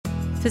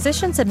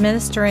Physicians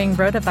administering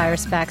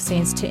rotavirus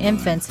vaccines to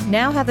infants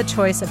now have the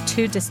choice of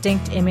two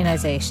distinct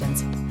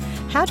immunizations.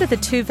 How do the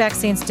two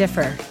vaccines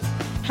differ?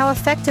 How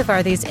effective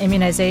are these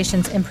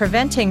immunizations in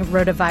preventing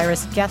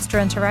rotavirus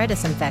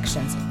gastroenteritis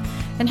infections?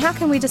 And how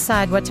can we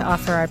decide what to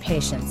offer our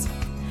patients?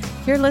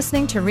 You're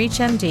listening to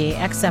ReachMD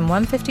XM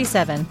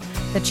 157,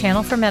 the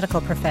channel for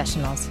medical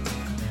professionals.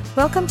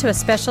 Welcome to a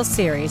special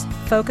series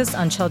focused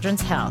on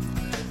children's health.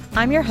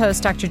 I'm your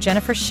host, Dr.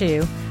 Jennifer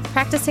Hsu,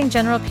 practicing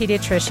general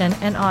pediatrician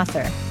and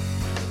author.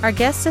 Our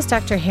guest is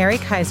Dr. Harry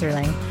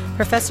Keyserling,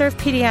 professor of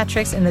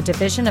pediatrics in the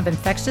Division of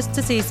Infectious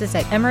Diseases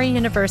at Emory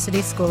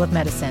University School of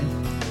Medicine.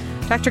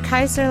 Dr.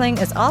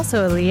 Keyserling is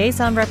also a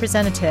liaison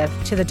representative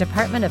to the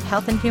Department of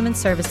Health and Human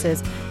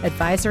Services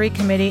Advisory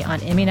Committee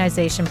on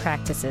Immunization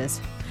Practices.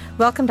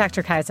 Welcome,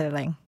 Dr.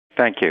 Keyserling.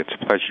 Thank you. It's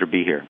a pleasure to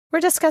be here. We're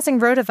discussing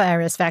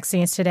rotavirus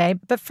vaccines today,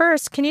 but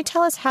first, can you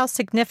tell us how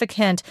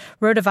significant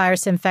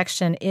rotavirus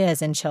infection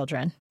is in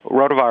children?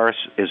 Rotavirus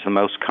is the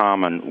most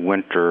common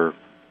winter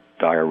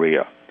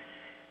diarrhea,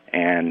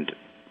 and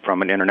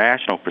from an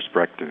international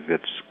perspective,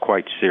 it's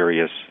quite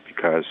serious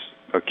because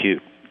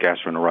acute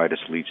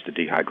gastroenteritis leads to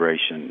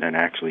dehydration and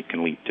actually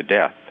can lead to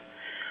death.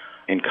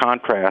 In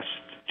contrast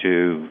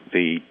to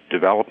the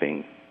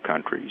developing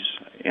countries,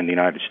 in the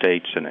United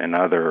States and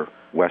other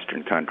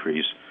Western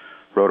countries,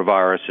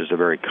 rotavirus is a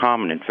very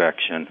common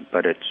infection,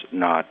 but it's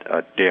not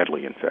a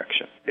deadly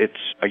infection. It's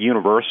a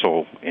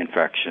universal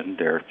infection.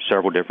 There are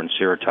several different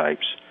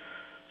serotypes.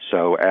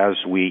 So as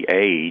we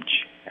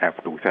age,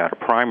 after we've had a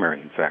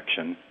primary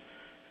infection,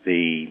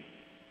 the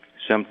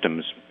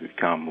symptoms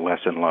become less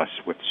and less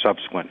with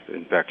subsequent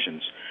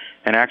infections.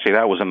 And actually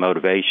that was a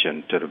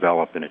motivation to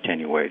develop an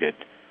attenuated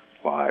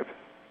live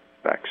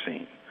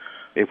vaccine.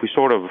 If we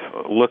sort of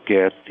look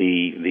at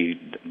the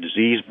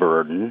disease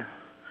burden,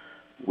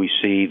 we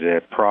see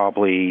that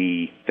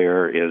probably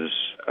there is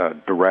a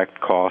direct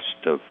cost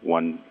of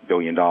 $1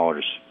 billion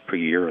per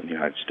year in the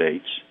United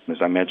States. As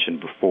I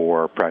mentioned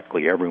before,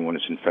 practically everyone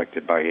is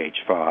infected by age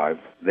 5.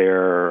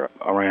 There are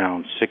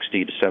around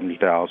 60 to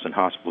 70,000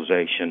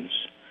 hospitalizations,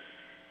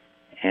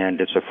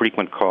 and it's a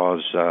frequent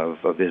cause of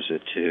a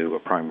visit to a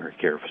primary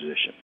care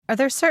physician. Are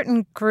there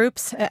certain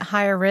groups at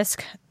higher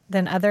risk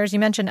than others? You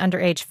mentioned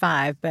under age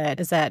 5, but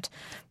is that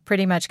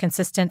pretty much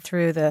consistent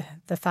through the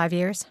 5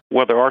 years?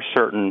 Well, there are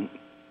certain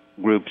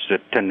groups that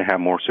tend to have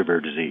more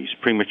severe disease.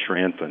 Premature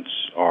infants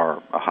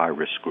are a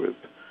high-risk group.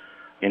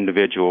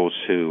 Individuals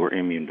who are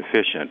immune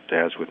deficient,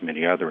 as with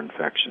many other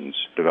infections,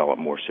 develop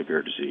more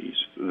severe disease.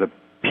 The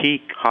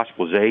peak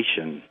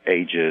hospitalization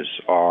ages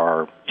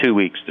are 2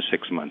 weeks to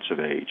 6 months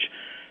of age.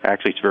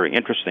 Actually, it's very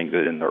interesting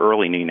that in the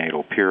early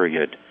neonatal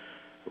period,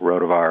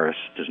 rotavirus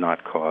does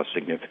not cause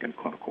significant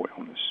clinical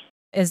illness.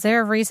 Is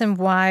there a reason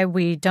why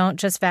we don't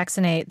just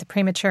vaccinate the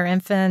premature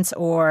infants,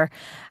 or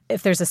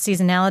if there's a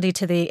seasonality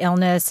to the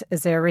illness,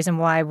 is there a reason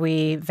why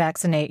we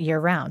vaccinate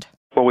year-round?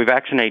 Well, we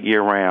vaccinate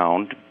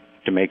year-round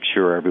to make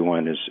sure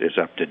everyone is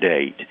up to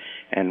date.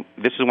 And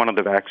this is one of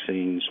the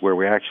vaccines where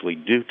we actually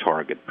do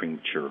target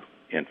premature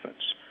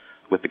infants,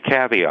 with the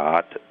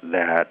caveat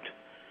that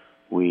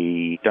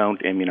we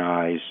don't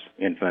immunize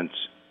infants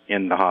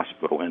in the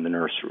hospital, in the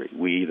nursery.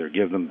 We either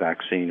give them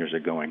vaccine as they're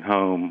going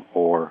home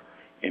or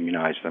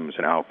immunize them as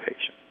an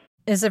outpatient.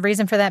 Is the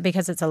reason for that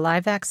because it's a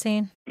live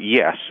vaccine?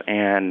 Yes,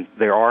 and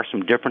there are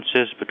some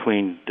differences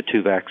between the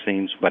two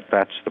vaccines, but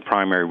that's the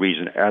primary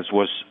reason, as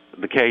was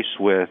the case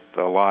with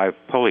the live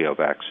polio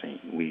vaccine.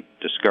 We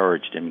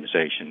discouraged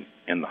immunization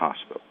in the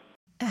hospital.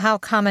 How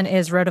common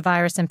is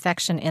rotavirus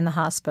infection in the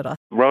hospital?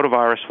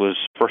 Rotavirus was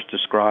first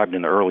described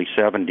in the early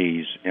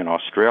 70s in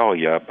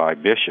Australia by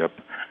Bishop,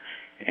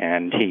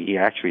 and he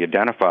actually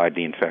identified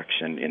the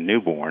infection in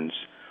newborns,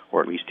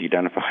 or at least he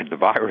identified the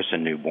virus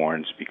in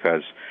newborns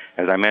because,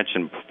 as I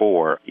mentioned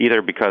before,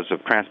 either because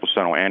of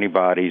transplacental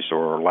antibodies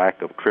or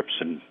lack of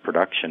trypsin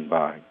production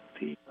by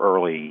the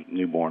early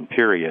newborn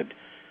period,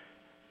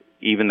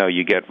 even though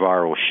you get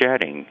viral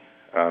shedding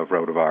of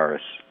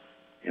rotavirus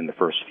in the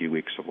first few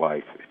weeks of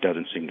life, it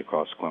doesn't seem to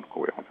cause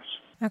clinical illness.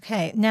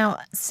 Okay. Now,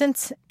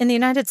 since in the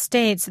United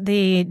States,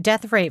 the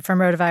death rate from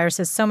rotavirus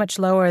is so much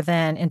lower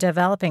than in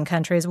developing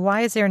countries,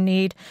 why is there a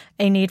need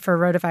for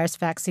a rotavirus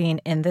vaccine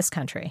in this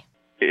country?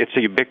 It's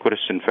a ubiquitous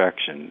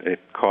infection. It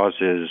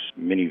causes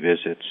many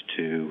visits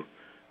to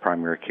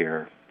primary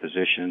care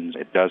physicians.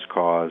 It does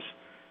cause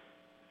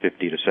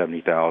 50 to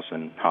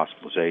 70,000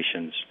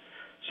 hospitalizations.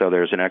 So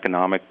there's an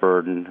economic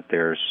burden.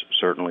 There's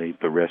certainly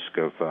the risk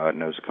of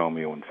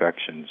nosocomial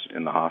infections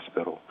in the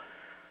hospital.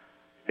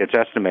 It's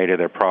estimated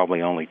there are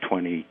probably only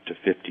 20 to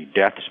 50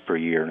 deaths per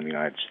year in the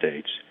United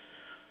States.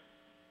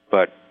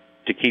 But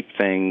to keep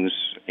things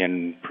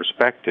in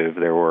perspective,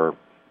 there were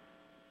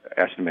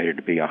estimated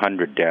to be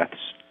 100 deaths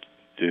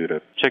due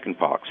to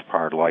chickenpox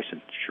prior to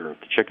licensure of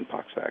the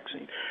chickenpox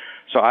vaccine.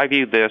 So I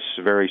view this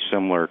very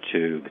similar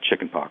to the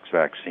chickenpox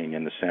vaccine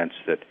in the sense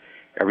that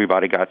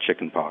everybody got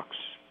chickenpox.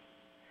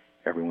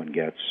 Everyone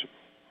gets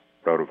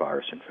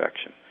rotavirus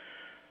infection.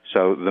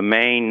 So the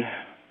main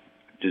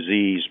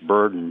disease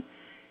burden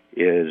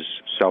is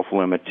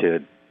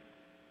self-limited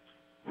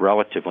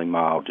relatively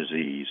mild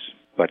disease,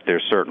 but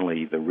there's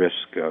certainly the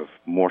risk of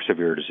more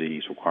severe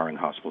disease requiring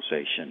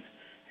hospitalization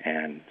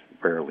and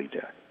rarely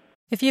death.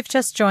 If you've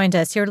just joined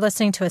us, you're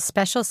listening to a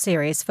special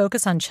series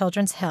focused on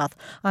children's health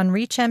on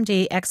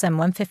ReachMD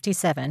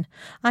XM157.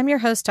 I'm your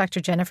host, Dr.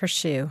 Jennifer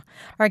Hsu.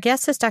 Our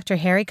guest is Dr.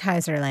 Harry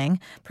Keyserling,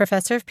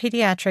 professor of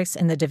pediatrics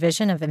in the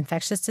Division of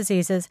Infectious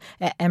Diseases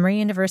at Emory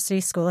University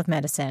School of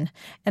Medicine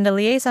and a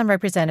liaison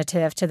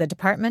representative to the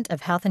Department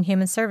of Health and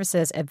Human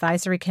Services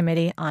Advisory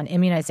Committee on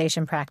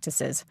Immunization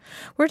Practices.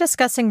 We're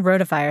discussing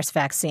rotavirus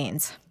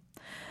vaccines.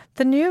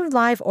 The new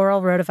live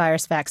oral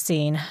rotavirus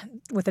vaccine,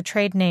 with the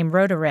trade name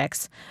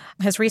Rotarix,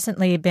 has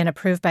recently been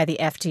approved by the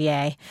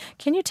FDA.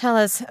 Can you tell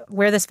us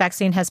where this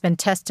vaccine has been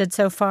tested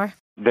so far?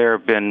 There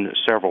have been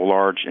several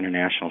large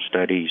international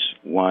studies,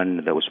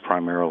 one that was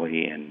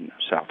primarily in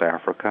South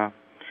Africa.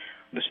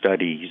 The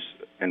studies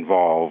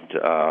involved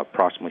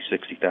approximately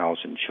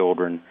 60,000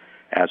 children,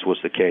 as was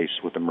the case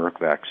with the Merck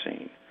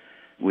vaccine.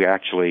 We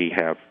actually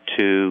have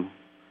two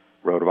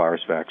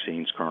rotavirus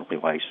vaccines currently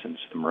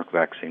licensed. The Merck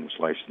vaccine was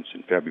licensed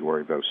in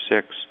February of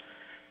 2006,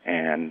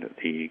 and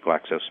the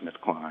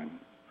GlaxoSmithKline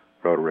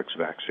Rotarix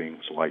vaccine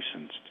was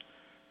licensed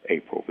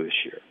April of this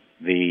year.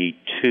 The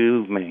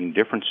two main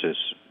differences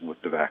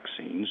with the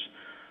vaccines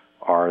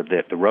are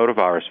that the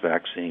rotavirus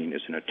vaccine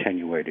is an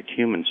attenuated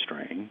human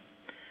strain,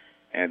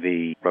 and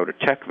the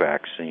RotaTeq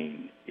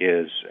vaccine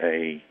is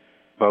a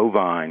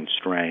bovine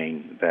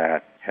strain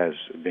that has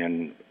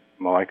been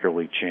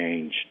molecularly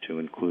changed to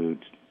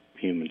include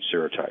human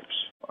serotypes.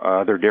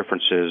 Other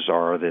differences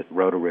are that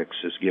Rotarix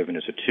is given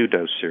as a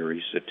 2-dose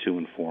series at 2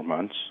 and 4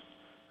 months,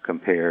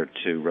 compared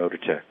to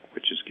RotaTeq,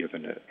 which is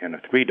given in a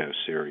 3-dose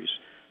series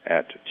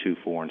at 2,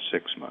 4, and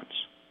 6 months.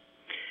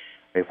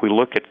 If we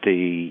look at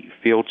the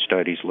field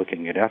studies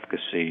looking at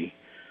efficacy,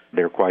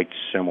 they're quite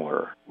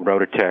similar.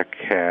 RotaTeq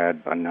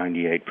had a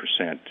 98%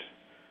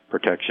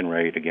 protection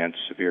rate against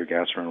severe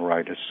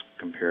gastroenteritis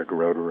compared to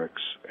Rotarix,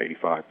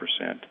 85%.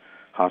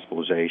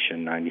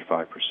 Hospitalization,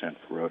 95%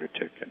 for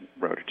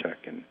RotaTeq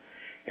and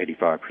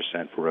 85%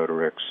 for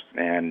Rotarix.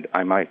 And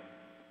I might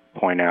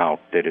point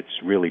out that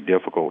it's really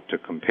difficult to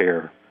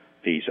compare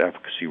these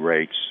efficacy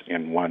rates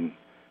in one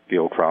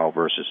field trial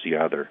versus the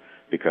other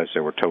because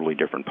there were totally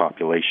different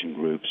population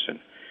groups and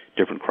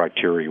different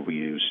criteria we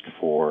used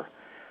for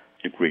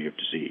degree of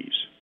disease.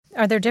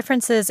 Are there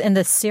differences in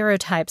the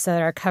serotypes that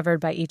are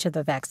covered by each of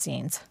the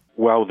vaccines?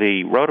 Well,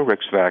 the Rotarix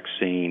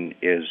vaccine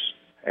is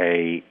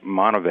a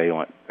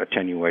monovalent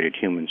attenuated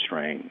human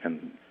strain,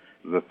 and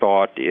the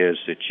thought is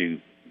that you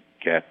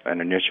get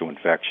an initial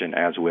infection,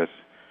 as with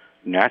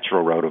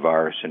natural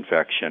rotavirus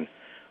infection,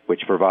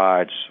 which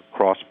provides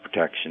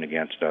cross-protection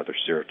against other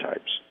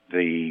serotypes.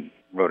 The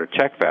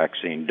RotaTeq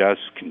vaccine does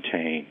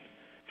contain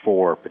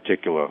 4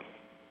 particular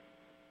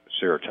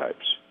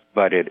serotypes,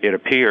 but it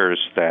appears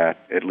that,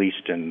 at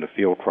least in the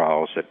field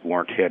trials that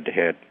weren't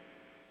head-to-head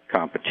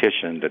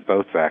competition, that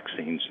both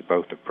vaccines,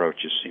 both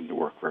approaches seem to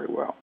work very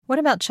well. What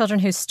about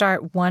children who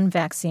start one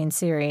vaccine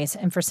series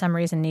and for some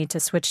reason need to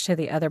switch to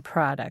the other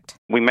product?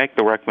 We make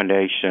the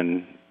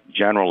recommendation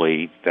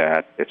generally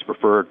that it's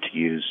preferred to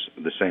use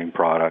the same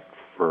product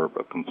for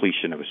a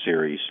completion of a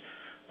series.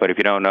 But if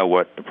you don't know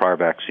what the prior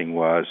vaccine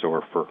was,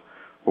 or for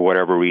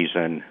whatever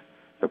reason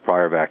the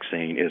prior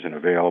vaccine isn't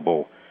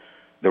available,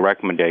 the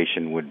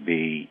recommendation would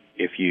be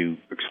if you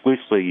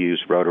exclusively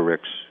use Rotarix,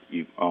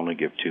 you only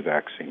give 2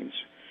 vaccines.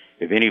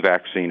 If any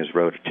vaccine is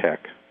RotaTeq,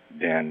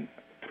 then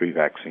 3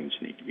 vaccines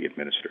need to be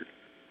administered,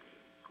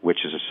 which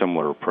is a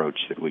similar approach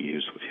that we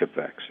use with Hib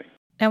vaccine.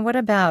 And what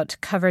about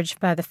coverage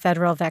by the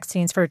Federal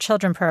Vaccines for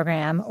Children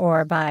program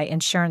or by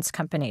insurance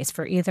companies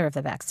for either of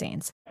the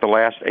vaccines? The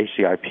last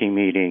ACIP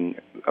meeting,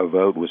 a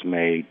vote was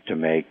made to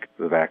make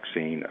the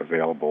vaccine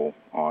available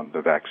on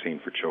the Vaccine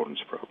for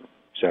Children's program.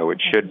 So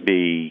it should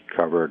be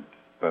covered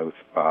both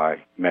by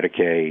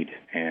Medicaid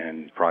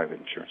and private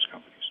insurance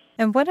companies.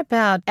 And what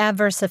about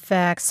adverse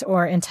effects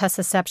or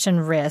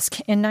intussusception risk?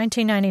 In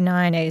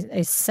 1999,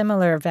 a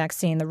similar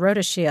vaccine, the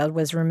RotaShield,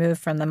 was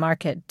removed from the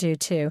market due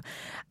to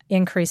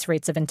increased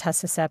rates of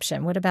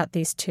intussusception. What about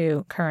these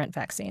 2 current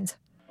vaccines?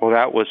 Well,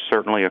 that was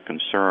certainly a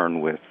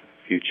concern with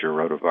future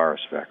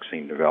rotavirus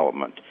vaccine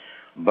development.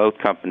 Both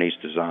companies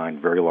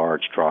designed very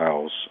large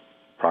trials,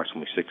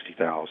 approximately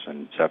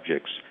 60,000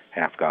 subjects,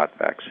 half got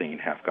vaccine,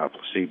 half got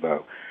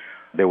placebo.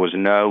 There was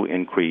no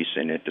increase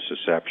in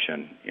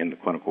intussusception in the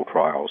clinical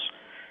trials,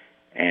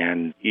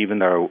 and even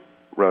though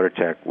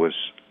RotaTeq was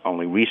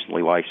only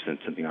recently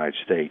licensed in the United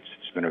States,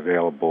 it's been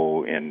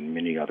available in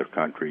many other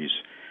countries.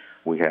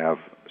 We have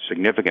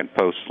significant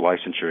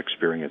post-licensure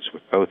experience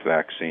with both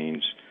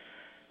vaccines.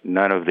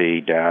 None of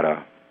the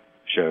data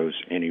shows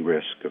any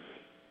risk of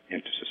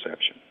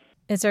intussusception.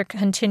 Is there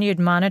continued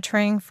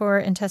monitoring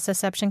for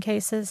intussusception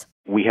cases?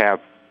 We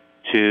have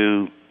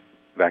 2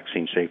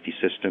 vaccine safety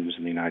systems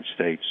in the United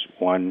States.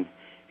 One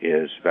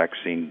is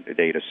Vaccine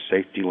Data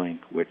Safety Link,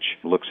 which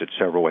looks at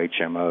several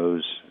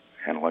HMOs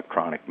and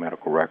electronic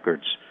medical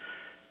records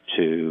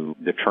to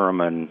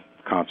determine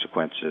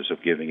consequences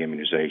of giving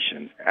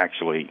immunization,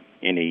 actually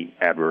any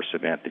adverse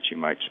event that you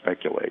might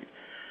speculate.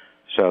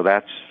 So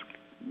that's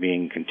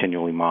being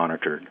continually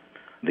monitored.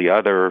 The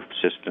other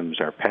systems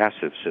are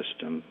passive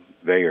system,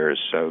 VAERS,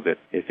 so that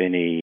if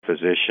any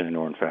physician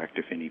or, in fact,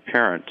 if any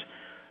parent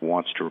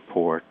wants to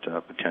report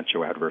a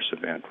potential adverse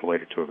event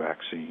related to a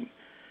vaccine,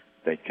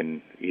 they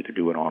can either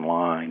do it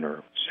online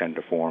or send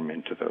a form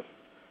into the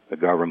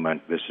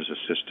government. This is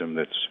a system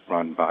that's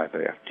run by the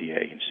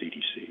FDA and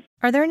CDC.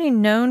 Are there any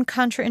known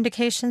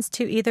contraindications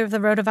to either of the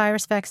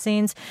rotavirus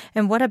vaccines?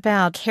 And what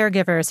about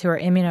caregivers who are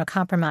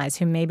immunocompromised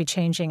who may be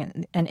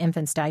changing an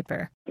infant's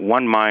diaper?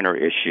 One minor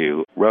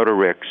issue,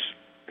 Rotarix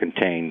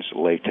contains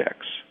latex,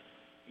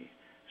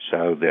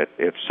 so that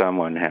if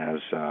someone has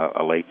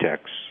a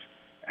latex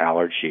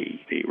allergy,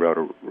 the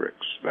Rotarix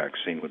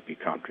vaccine would be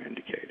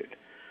contraindicated.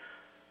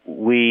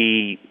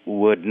 We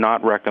would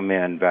not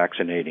recommend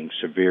vaccinating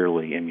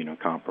severely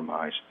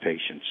immunocompromised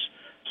patients,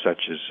 such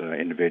as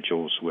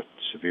individuals with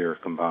severe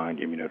combined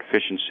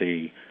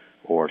immunodeficiency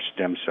or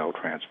stem cell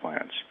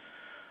transplants.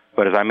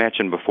 But as I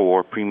mentioned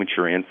before,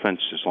 premature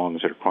infants, as long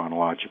as they're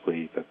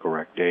chronologically the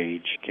correct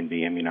age, can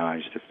be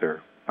immunized if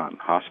they're not in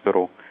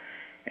hospital,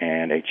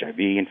 and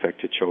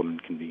HIV-infected children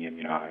can be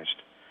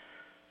immunized.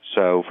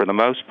 So for the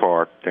most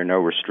part, there are no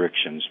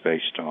restrictions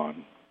based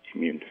on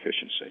immune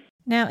deficiency.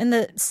 Now, in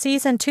the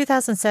season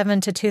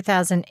 2007 to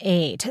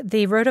 2008,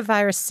 the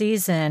rotavirus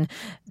season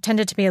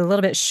tended to be a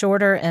little bit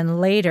shorter and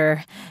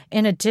later.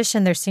 In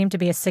addition, there seemed to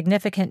be a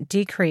significant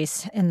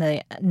decrease in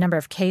the number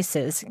of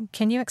cases.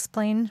 Can you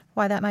explain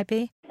why that might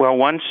be? Well,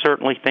 one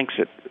certainly thinks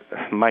it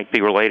might be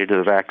related to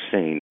the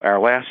vaccine. Our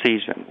last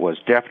season was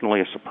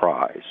definitely a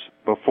surprise.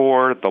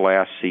 Before the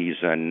last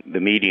season, the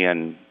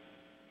median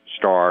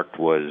start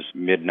was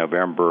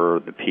mid-November,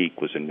 the peak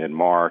was in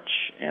mid-March,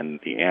 and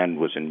the end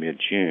was in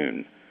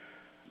mid-June.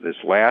 This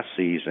last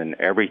season,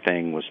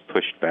 everything was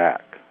pushed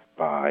back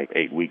by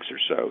 8 weeks or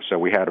so. So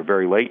we had a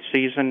very late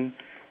season,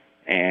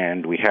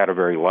 and we had a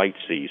very light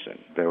season.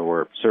 There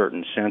were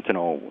certain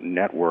sentinel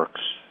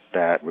networks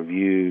that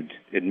reviewed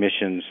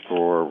admissions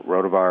for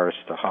rotavirus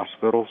to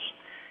hospitals,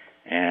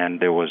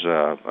 and there was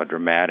a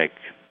dramatic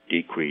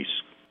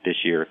decrease this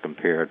year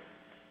compared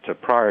to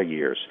prior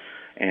years.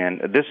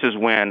 And this is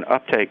when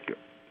uptake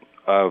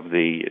of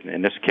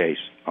in this case,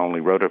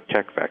 only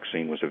RotaTeq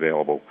vaccine was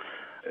available.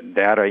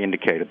 Data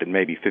indicated that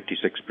maybe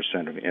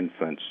 56% of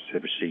infants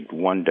had received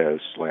one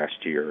dose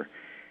last year,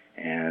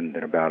 and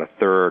that about a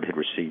third had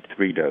received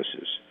 3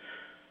 doses.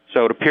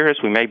 So it appears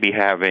we may be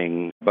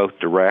having both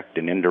direct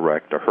and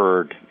indirect, a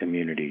herd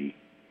immunity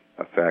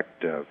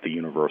effect of the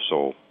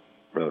universal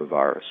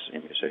rotavirus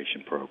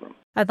immunization program.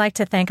 I'd like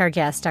to thank our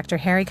guest, Dr.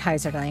 Harry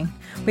Keyserling.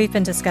 We've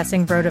been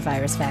discussing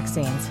rotavirus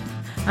vaccines.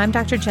 I'm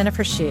Dr.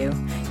 Jennifer Hsu.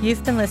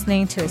 You've been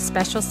listening to a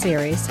special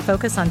series,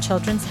 Focus on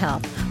Children's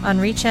Health, on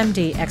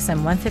ReachMD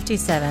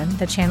XM157,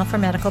 the channel for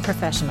medical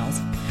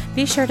professionals.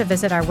 Be sure to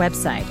visit our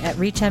website at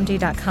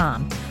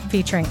reachmd.com,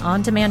 featuring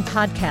on-demand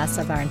podcasts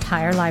of our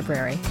entire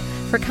library.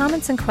 For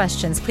comments and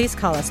questions, please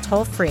call us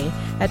toll-free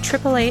at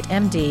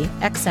 888-MD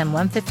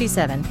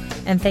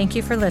XM157, and thank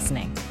you for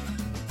listening.